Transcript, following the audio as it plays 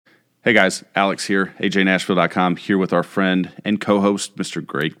Hey guys, Alex here, ajnashville.com, here with our friend and co-host, Mr.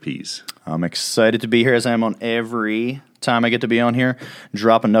 Greg Pease. I'm excited to be here as I am on every time I get to be on here,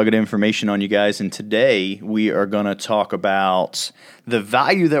 drop a nugget of information on you guys. And today we are going to talk about the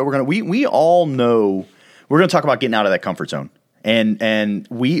value that we all know, we're going to talk about getting out of that comfort zone. And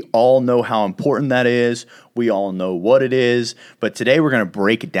we all know how important that is. We all know what it is. But today we're going to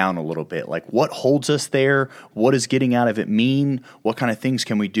break it down a little bit. Like, what holds us there? What does getting out of it mean? What kind of things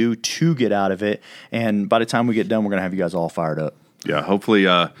can we do to get out of it? And by the time we get done, we're going to have you guys all fired up. Yeah, hopefully,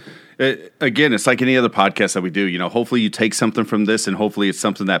 again, it's like any other podcast that we do. You know, hopefully you take something from this, and hopefully it's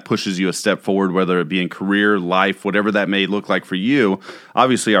something that pushes you a step forward, whether it be in career, life, whatever that may look like for you.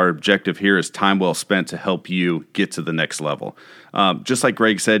 Obviously, our objective here is time well spent to help you get to the next level. Just like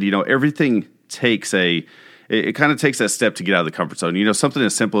Greg said, you know, everything takes it kind of takes that step to get out of the comfort zone. You know, something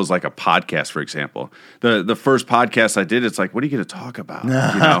as simple as like a podcast, for example. The first podcast I did, it's like, what are you going to talk about? You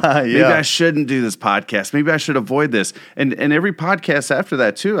know, maybe I shouldn't do this podcast. Maybe I should avoid this. And every podcast after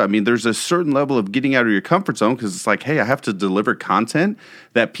that too. I mean, there's a certain level of getting out of your comfort zone because it's like, hey, I have to deliver content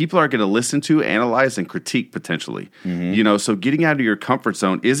that people are going to listen to, analyze, and critique potentially. Mm-hmm. You know, so getting out of your comfort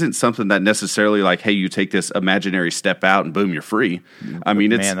zone isn't something that necessarily like, hey, you take this imaginary step out and boom, you're free. I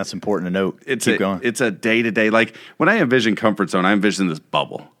mean, that's important to note. Keep going. It's a day-to-day. Like when I envision comfort zone, I envision this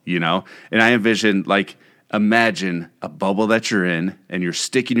bubble, you know, and I envision like, imagine a bubble that you're in and you're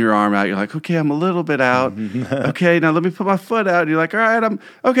sticking your arm out. You're like, okay, I'm a little bit out. Okay, now let me put my foot out. And you're like, all right, I'm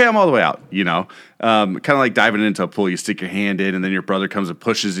all the way out, you know. Kind of like diving into a pool. You stick your hand in and then your brother comes and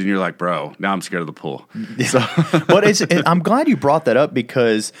pushes and you're like, bro, now I'm scared of the pool. So. But I'm glad you brought that up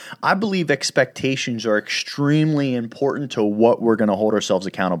because I believe expectations are extremely important to what we're going to hold ourselves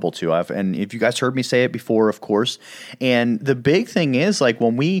accountable to. And if you guys heard me say it before, of course. And the big thing is like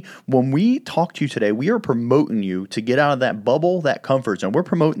when we talk to you today, we are promoting you to get out of that bubble, that comfort zone. We're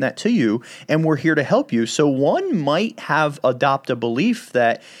promoting that to you and we're here to help you. So one might have adopted a belief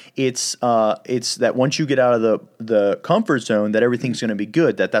that it's that once you get out of the comfort zone that everything's going to be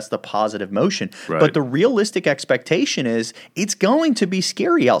good, that's the positive motion. Right. But the realistic expectation is it's going to be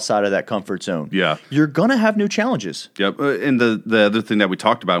scary outside of that comfort zone. Yeah. You're going to have new challenges. Yep. And the other thing that we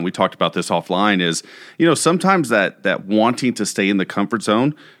talked about, and we talked about this offline, is, you know, sometimes that wanting to stay in the comfort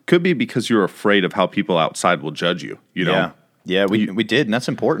zone could be because you're afraid of how people outside will judge you, you know? Yeah, we did, and that's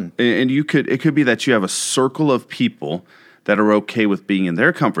important. And it could be that you have a circle of people that are okay with being in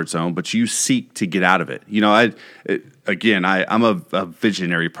their comfort zone, but you seek to get out of it. You know, I'm a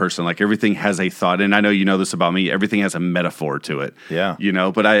visionary person. Like everything has a thought, and I know you know this about me. Everything has a metaphor to it. Yeah. You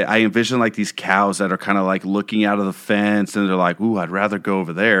know, but I envision like these cows that are kind of like looking out of the fence, and they're like, "Ooh, I'd rather go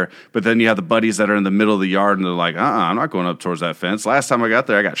over there." But then you have the buddies that are in the middle of the yard, and they're like, I'm not going up towards that fence. Last time I got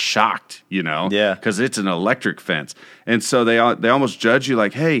there, I got shocked. You know, because it's an electric fence, and so they almost judge you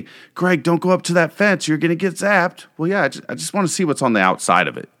like, "Hey, Greg, don't go up to that fence. You're going to get zapped." Well, yeah, I just want to see what's on the outside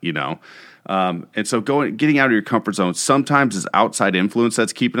of it. You know. And so getting out of your comfort zone sometimes is outside influence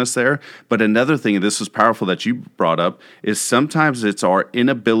that's keeping us there. But another thing, and this was powerful that you brought up, is sometimes it's our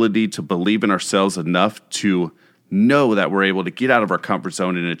inability to believe in ourselves enough to know that we're able to get out of our comfort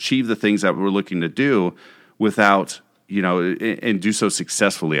zone and achieve the things that we're looking to do without, you know, and do so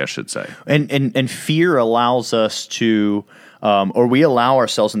successfully, I should say. And fear allows us to... or we allow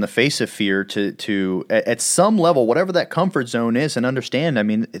ourselves in the face of fear to at some level, whatever that comfort zone is, and understand. I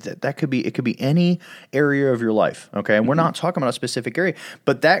mean, it could be any area of your life. Okay, and we're not talking about a specific area,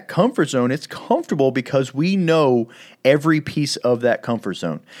 but that comfort zone, it's comfortable because we know every piece of that comfort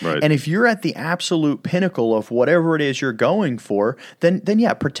zone. Right. And if you're at the absolute pinnacle of whatever it is you're going for, then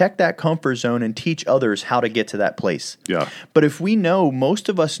yeah, protect that comfort zone and teach others how to get to that place. Yeah. But if we know, most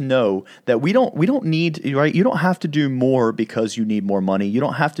of us know that we don't need, right? You don't have to do more because you need more money. You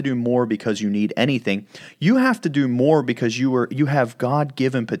don't have to do more because you need anything. You have to do more because you have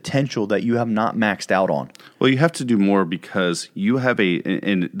God-given potential that you have not maxed out on. Well, you have to do more because you have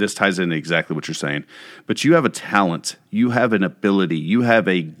and this ties into exactly what you're saying, but you have a talent, you have an ability, you have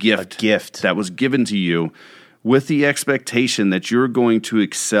a gift that was given to you with the expectation that you're going to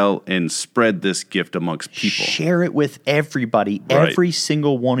excel and spread this gift amongst people. Share it with everybody. Right. Every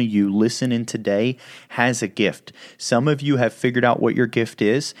single one of you listening today has a gift. Some of you have figured out what your gift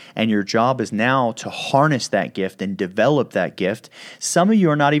is, and your job is now to harness that gift and develop that gift. Some of you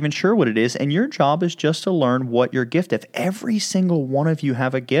are not even sure what it is, and your job is just to learn what your gift is. If every single one of you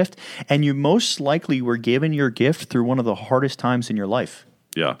have a gift, and you most likely were given your gift through one of the hardest times in your life.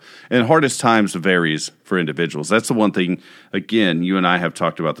 Yeah. And hardest times varies for individuals. That's the one thing, again, you and I have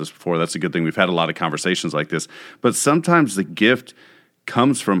talked about this before. That's a good thing. We've had a lot of conversations like this. But sometimes the gift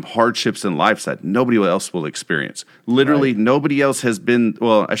comes from hardships in life that nobody else will experience. Literally, nobody else has been,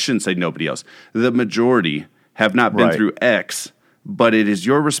 well, I shouldn't say nobody else. The majority have not been through X, but it is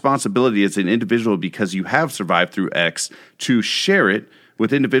your responsibility as an individual, because you have survived through X, to share it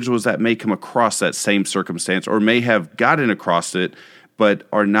with individuals that may come across that same circumstance or may have gotten across it, but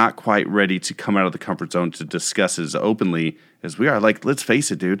are not quite ready to come out of the comfort zone to discuss it as openly as we are. Like, let's face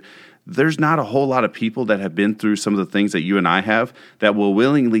it, dude. There's not a whole lot of people that have been through some of the things that you and I have that will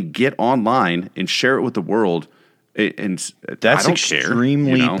willingly get online and share it with the world. And that's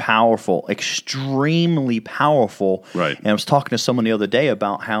extremely powerful, extremely powerful. Right. And I was talking to someone the other day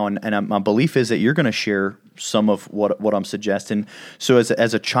about how, and my belief is that you're going to share some of what I'm suggesting. So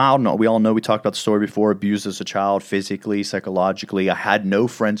as a child, we all know, we talked about the story before, abused as a child, physically, psychologically. I had no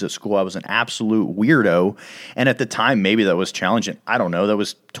friends at school. I was an absolute weirdo. And at the time, maybe that was challenging. I don't know. That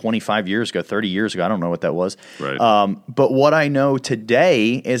was 25 years ago, 30 years ago. I don't know what that was. Right. But what I know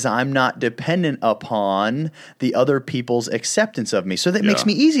today is I'm not dependent upon the other people's acceptance of me. So that makes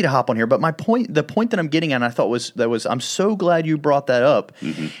me easy to hop on here. But the point that I'm getting at, and I thought was I'm so glad you brought that up.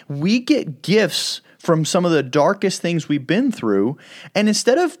 Mm-hmm. We get gifts from some of the darkest things we've been through, and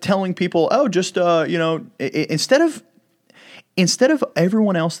instead of telling people, oh, just instead of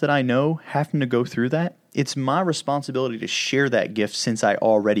everyone else that I know having to go through that, it's my responsibility to share that gift since I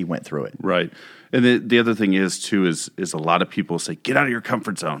already went through it. Right. And the other thing is too is a lot of people say, get out of your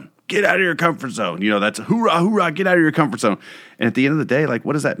comfort zone. Get out of your comfort zone. That's hoorah, hoorah, get out of your comfort zone. And at the end of the day, like,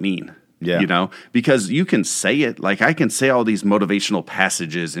 what does that mean? Yeah. Because you can say it, like I can say all these motivational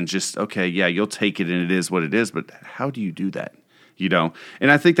passages and just, okay, yeah, you'll take it and it is what it is, but how do you do that?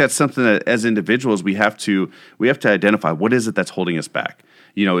 And I think that's something that as individuals we have to identify, what is it that's holding us back?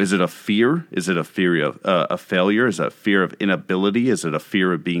 Is it a fear? Is it a fear of a failure? Is it a fear of inability? Is it a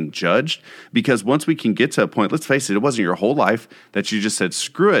fear of being judged? Because once we can get to a point, let's face it, it wasn't your whole life that you just said,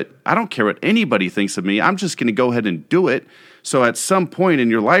 screw it. I don't care what anybody thinks of me. I'm just going to go ahead and do it. So at some point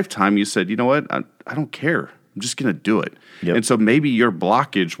in your lifetime, you said, you know what? I don't care. I'm just going to do it. Yep. And so maybe your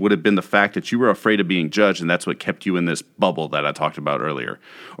blockage would have been the fact that you were afraid of being judged, and that's what kept you in this bubble that I talked about earlier.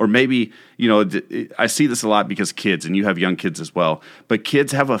 Or maybe, I see this a lot because kids, and you have young kids as well, but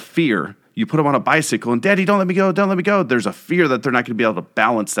kids have a fear. You put them on a bicycle, and Daddy, don't let me go, don't let me go. There's a fear that they're not going to be able to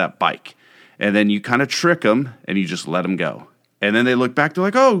balance that bike. And then you kind of trick them, and you just let them go. And then they look back, they're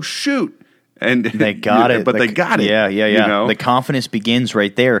like, oh, shoot. And they got it, but they got it. Yeah. The confidence begins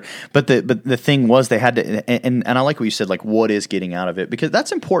right there. But the thing was, they had to, and I like what you said, like, what is getting out of it? Because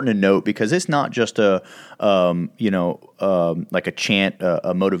that's important to note, because it's not just like a chant,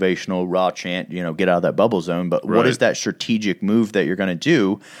 a motivational raw chant, get out of that bubble zone. But what is that strategic move that you're going to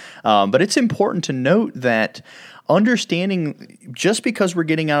do? But it's important to note that understanding, just because we're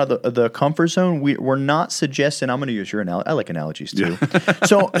getting out of the comfort zone, we're not suggesting. I'm going to use your analogy. I like analogies too.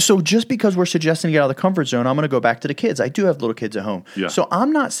 So just because we're suggesting to get out of the comfort zone, I'm going to go back to the kids. I do have little kids at home. Yeah. So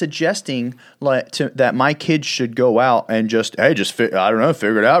I'm not suggesting that my kids should go out and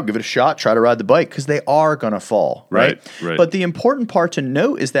figure it out, give it a shot, try to ride the bike, because they are going to fall. Right. But the important part to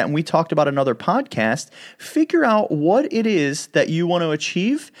note is that, and we talked about another podcast, figure out what it is that you want to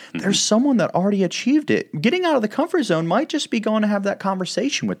achieve. Mm-hmm. There's someone that already achieved it. Getting out of the comfort zone might just be going to have that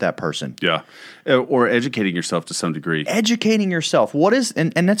conversation with that person. Yeah. Or educating yourself to some degree. Educating yourself. What is,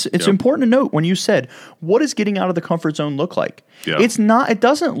 and it's important to note when you said, what does getting out of the comfort zone look like? Yeah. It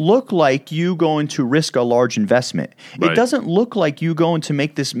doesn't look like you going to risk a large investment. Right. It doesn't look like you going to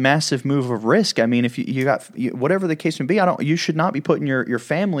make this massive move of risk. I mean, if you got, whatever the case may be, you should not be putting your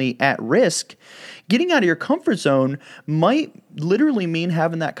family at risk. Getting out of your comfort zone might literally mean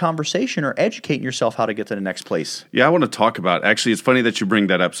having that conversation or educating yourself how to get to the next place. Yeah, I want to talk about, actually, it's funny that you bring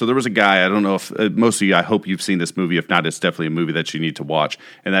that up. So there was a guy, I don't know if most of you, I hope you've seen this movie. If not, it's definitely a movie that you need to watch.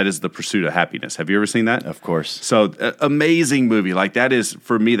 And that is The Pursuit of Happiness. Have you ever seen that? Of course. So amazing movie. Like, that is,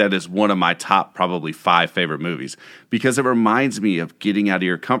 for me, that is one of my top probably 5 favorite movies, because it reminds me of getting out of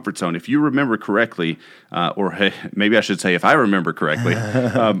your comfort zone. If you remember correctly, or hey, maybe I should say if I remember correctly,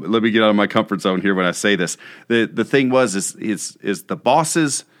 let me get out of my comfort zone here when I say this. The thing was the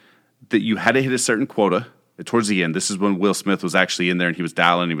bosses that you had to hit a certain quota towards the end. This is when Will Smith was actually in there, and he was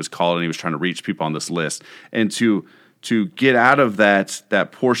dialing, he was calling, he was trying to reach people on this list. And to get out of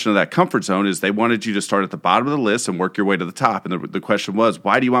that portion of that comfort zone is they wanted you to start at the bottom of the list and work your way to the top. And the question was,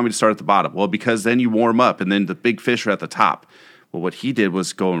 why do you want me to start at the bottom? Well, because then you warm up, and then the big fish are at the top. Well, what he did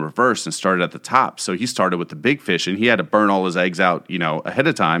was go in reverse and started at the top. So he started with the big fish, and he had to burn all his eggs out, ahead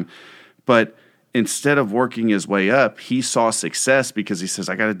of time. But instead of working his way up, he saw success because he says,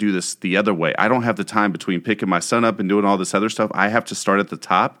 I got to do this the other way. I don't have the time between picking my son up and doing all this other stuff. I have to start at the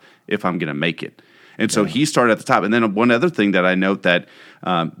top if I'm going to make it. And so he started at the top. And then one other thing that I note that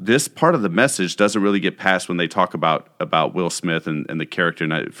this part of the message doesn't really get past when they talk about Will Smith and the character.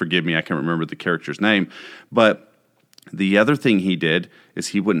 And forgive me, I can't remember the character's name. But the other thing he did is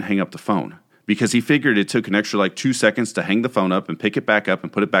he wouldn't hang up the phone, because he figured it took an extra 2 seconds to hang the phone up and pick it back up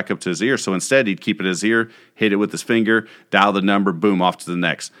and put it back up to his ear. So instead, he'd keep it in his ear, hit it with his finger, dial the number, boom, off to the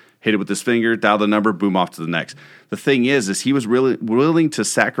next. Hit it with his finger, dial the number, boom, off to the next. The thing is he was really willing to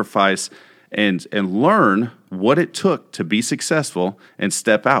sacrifice and learn what it took to be successful and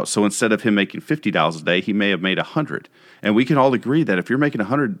step out. So instead of him making $50 a day, he may have made $100. And we can all agree that if you're making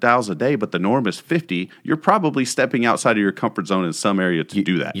 $100 a day, but the norm is 50, you're probably stepping outside of your comfort zone in some area to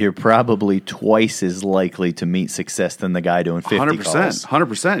do that. You're probably twice as likely to meet success than the guy doing 50 calls.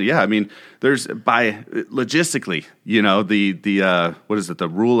 100%. Yeah. I mean, there's logistically, the what is it? The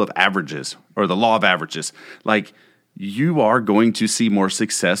rule of averages or the law of averages. You are going to see more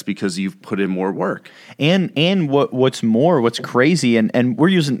success because you've put in more work. And what's crazy, and we're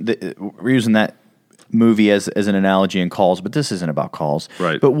using that movie as an analogy in calls, but this isn't about calls.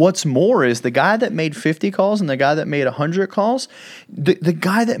 Right. But what's more is the guy that made 50 calls and the guy that made 100 calls, the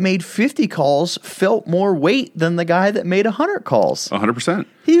guy that made 50 calls felt more weight than the guy that made 100 calls. 100%.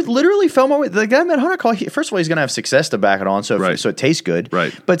 He literally felt more weight. The guy that made 100 calls, first of all, he's going to have success to back it on, so it tastes good.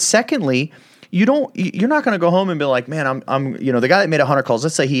 Right. But secondly, you're not going to go home and be like, man, I'm the guy that made 100 calls,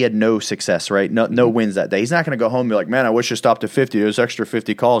 let's say he had no success, right? No wins that day. He's not going to go home and be like, man, I wish I stopped at 50. Those extra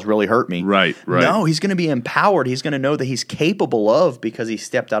 50 calls really hurt me. Right. No, he's going to be empowered. He's going to know that he's capable of, because he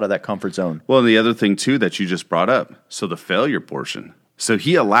stepped out of that comfort zone. Well, and the other thing too that you just brought up, so the failure portion. So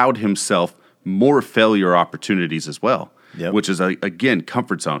he allowed himself more failure opportunities as well. Yep. Which is, again,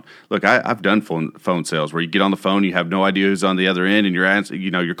 comfort zone. Look, I've done phone sales where you get on the phone, you have no idea who's on the other end, and you're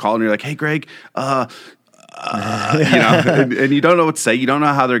calling, and you're like, hey, Greg, and you don't know what to say. You don't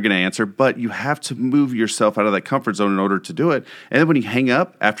know how they're going to answer, but you have to move yourself out of that comfort zone in order to do it. And then when you hang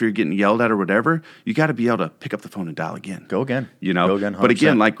up after you're getting yelled at or whatever, you got to be able to pick up the phone and dial again. Go again. Go again. 100%. But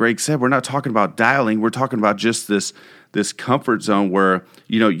again, like Greg said, we're not talking about dialing. We're talking about just this comfort zone where,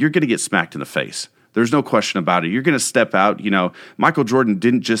 you're going to get smacked in the face. There's no question about it. You're going to step out. Michael Jordan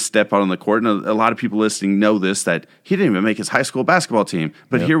didn't just step out on the court, and a lot of people listening know this, that he didn't even make his high school basketball team.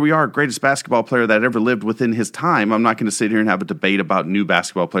 But Here we are, greatest basketball player that ever lived within his time. I'm not going to sit here and have a debate about new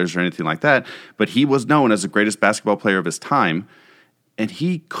basketball players or anything like that, but he was known as the greatest basketball player of his time, and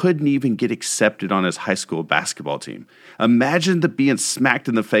he couldn't even get accepted on his high school basketball team. Imagine being smacked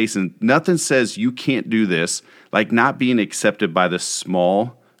in the face, and nothing says you can't do this, like not being accepted by this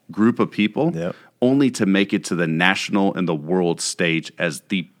small group of people. Yep. Only to make it to the national and the world stage as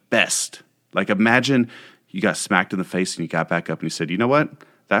the best. Imagine you got smacked in the face and you got back up and you said, you know what?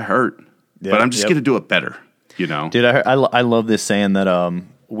 That hurt. Yep, but I'm just going to do it better, Dude, I love this saying that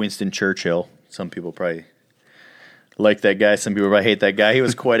Winston Churchill, some people probably like that guy. Some people probably hate that guy. He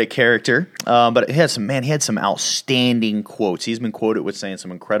was quite a character. But he had some outstanding quotes. He's been quoted with saying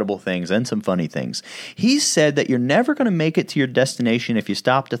some incredible things and some funny things. He said that you're never going to make it to your destination if you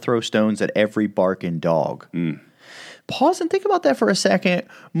stop to throw stones at every barking dog. Pause and think about that for a second.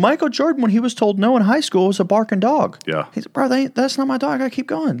 Michael Jordan, when he was told no in high school, was a barking dog. Yeah. He said, bro, that's not my dog. I gotta keep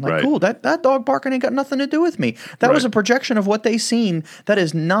going. Cool. That dog barking ain't got nothing to do with me. That was a projection of what they seen. That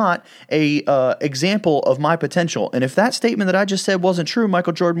is not a example of my potential. And if that statement that I just said wasn't true,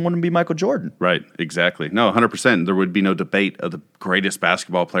 Michael Jordan wouldn't be Michael Jordan. Right. Exactly. No, 100%. There would be no debate of the greatest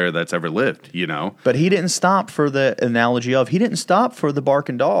basketball player that's ever lived, But he didn't stop for the analogy of, he didn't stop for the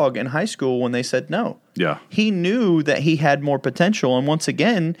barking dog in high school when they said no. Yeah. He knew that he had more potential, and once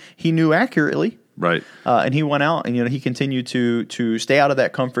again, he knew accurately. Right. And he went out, and he continued to stay out of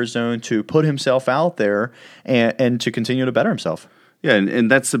that comfort zone, to put himself out there, and to continue to better himself. Yeah, and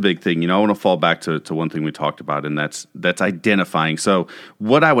that's the big thing. I want to fall back to one thing we talked about, and that's identifying. So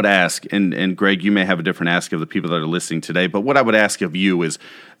what I would ask, and Greg, you may have a different ask of the people that are listening today, but what I would ask of you is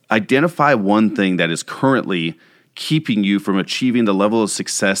identify one thing that is currently keeping you from achieving the level of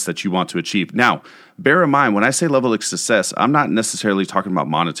success that you want to achieve. Now, bear in mind, when I say level of success, I'm not necessarily talking about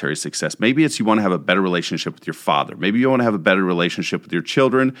monetary success. Maybe it's you want to have a better relationship with your father. Maybe you want to have a better relationship with your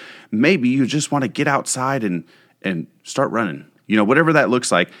children. Maybe you just want to get outside and start running. Whatever that looks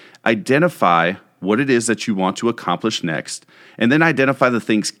like, identify what it is that you want to accomplish next, and then identify the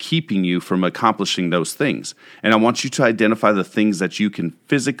things keeping you from accomplishing those things. And I want you to identify the things that you can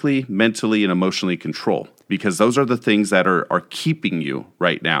physically, mentally, and emotionally control, because those are the things that are keeping you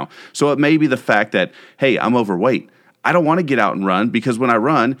right now. So it may be the fact that, hey, I'm overweight. I don't want to get out and run because when I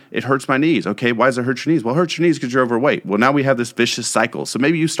run, it hurts my knees. Okay, why does it hurt your knees? Well, it hurts your knees because you're overweight. Well, now we have this vicious cycle. So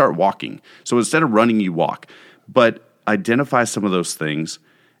maybe you start walking. So instead of running, you walk. But identify some of those things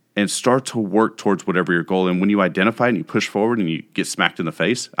and start to work towards whatever your goal. And when you identify and you push forward and you get smacked in the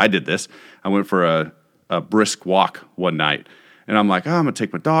face, I did this. I went for a brisk walk one night. And I'm like, I'm going to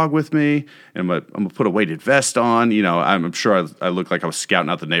take my dog with me, and I'm going to put a weighted vest on. You know, I'm sure I looked like I was scouting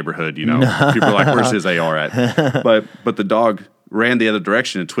out the neighborhood. You know, people are like, where's his AR at? But the dog ran the other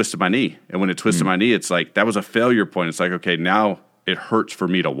direction and twisted my knee. And when it twisted my knee, it's like, that was a failure point. It's like, okay, now it hurts for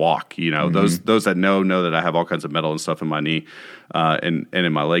me to walk. You know, those that know that I have all kinds of metal and stuff in my knee and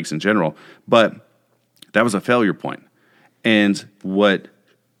in my legs in general. But that was a failure point. And what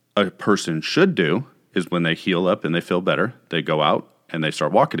a person should do is when they heal up and they feel better, they go out and they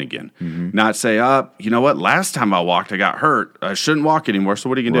start walking again. Not say, you know what, last time I walked, I got hurt. I shouldn't walk anymore. So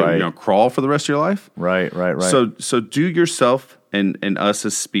what are you going to do? You know, crawl for the rest of your life? Right. So do yourself and us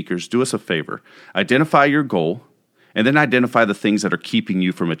as speakers, do us a favor. Identify your goal, and then identify the things that are keeping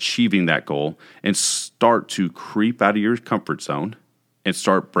you from achieving that goal, and start to creep out of your comfort zone and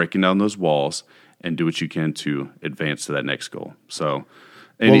start breaking down those walls and do what you can to advance to that next goal. So...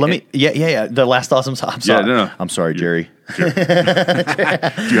 Well, let me. Yeah. The last awesome. I'm sorry. No. I'm sorry, Jerry. Do you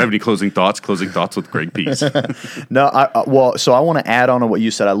have any closing thoughts? Closing thoughts with Greg Pease. No. So I want to add on to what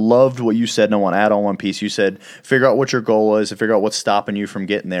you said. I loved what you said, and I want to add on one piece. You said figure out what your goal is and figure out what's stopping you from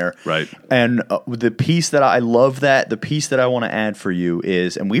getting there. Right. And the piece that I love that the piece that I want to add for you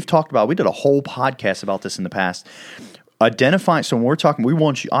is, and we've talked about. We did a whole podcast about this in the past. Identify. So when we're talking, we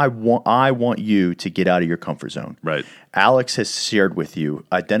want you. I want you to get out of your comfort zone. Right. Alex has shared with you.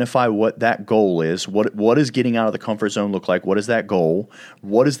 Identify what that goal is. What does getting out of the comfort zone look like? What is that goal?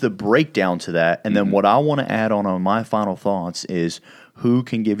 What is the breakdown to that? And then what I want to add on my final thoughts is who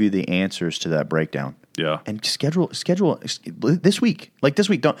can give you the answers to that breakdown. Yeah. And schedule this week. Like this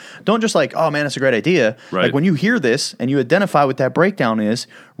week. Don't just like, oh man, that's a great idea. Right. Like when you hear this and you identify what that breakdown is,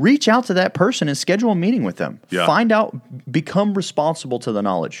 reach out to that person and schedule a meeting with them. Yeah. Find out, become responsible to the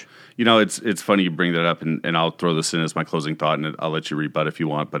knowledge. You know, it's funny you bring that up, and I'll throw this in as my closing thought, and I'll let you rebut if you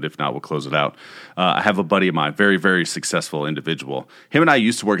want, but if not, we'll close it out. I have a buddy of mine, very, very successful individual. Him and I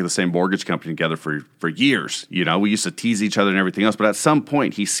used to work at the same mortgage company together for years. You know, we used to tease each other and everything else, but at some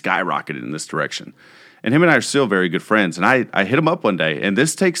point, he skyrocketed in this direction. And him and I are still very good friends. And I hit him up one day, and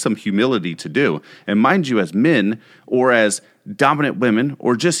this takes some humility to do. And mind you, as men or as dominant women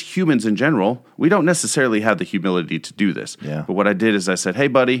or just humans in general, we don't necessarily have the humility to do this. Yeah. But what I did is I said, hey,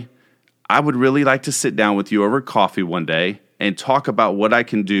 buddy, I would really like to sit down with you over coffee one day and talk about what I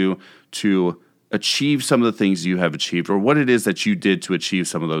can do to achieve some of the things you have achieved, or what it is that you did to achieve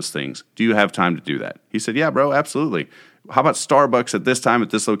some of those things. Do you have time to do that? He said, yeah, bro, absolutely. How about Starbucks at this time at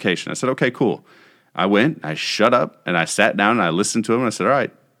this location? I said, okay, cool. I went, I shut up, and I sat down, and I listened to him, and I said, all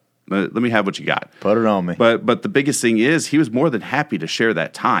right, let me have what you got. Put it on me. But the biggest thing is he was more than happy to share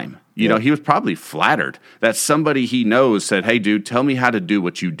that time. You know, he was probably flattered that somebody he knows said, hey, dude, tell me how to do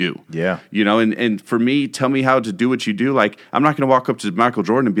what you do. Yeah. You know, and for me, tell me how to do what you do. Like, I'm not going to walk up to Michael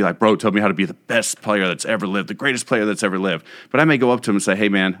Jordan and be like, bro, tell me how to be the best player that's ever lived, the greatest player that's ever lived. But I may go up to him and say, hey,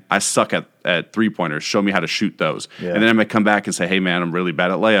 man, I suck at three-pointers. Show me how to shoot those. Yeah. And then I may come back and say, hey, man, I'm really bad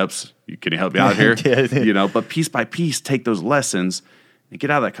at layups. Can you help me out here? You know, but piece by piece, take those lessons and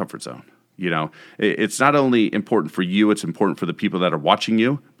get out of that comfort zone. You know, it's not only important for you, it's important for the people that are watching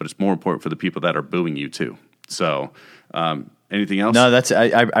you, but it's more important for the people that are booing you too. So, anything else? No,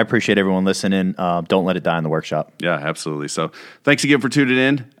 I appreciate everyone listening. Don't let it die in the workshop. Yeah, absolutely. So thanks again for tuning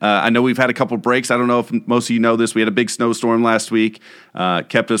in. I know we've had a couple breaks. I don't know if most of you know this. We had a big snowstorm last week,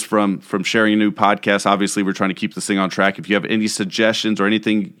 kept us from sharing a new podcast. Obviously, we're trying to keep this thing on track. If you have any suggestions or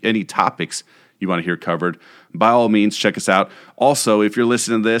anything, any topics you want to hear covered, by all means, check us out. Also, if you're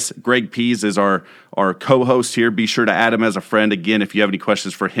listening to this, Greg Pease is our co-host here. Be sure to add him as a friend. Again, if you have any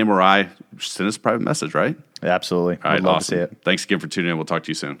questions for him or I, send us a private message, right? Absolutely. All right, I'd love awesome. to see it. Thanks again for tuning in. We'll talk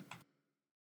to you soon.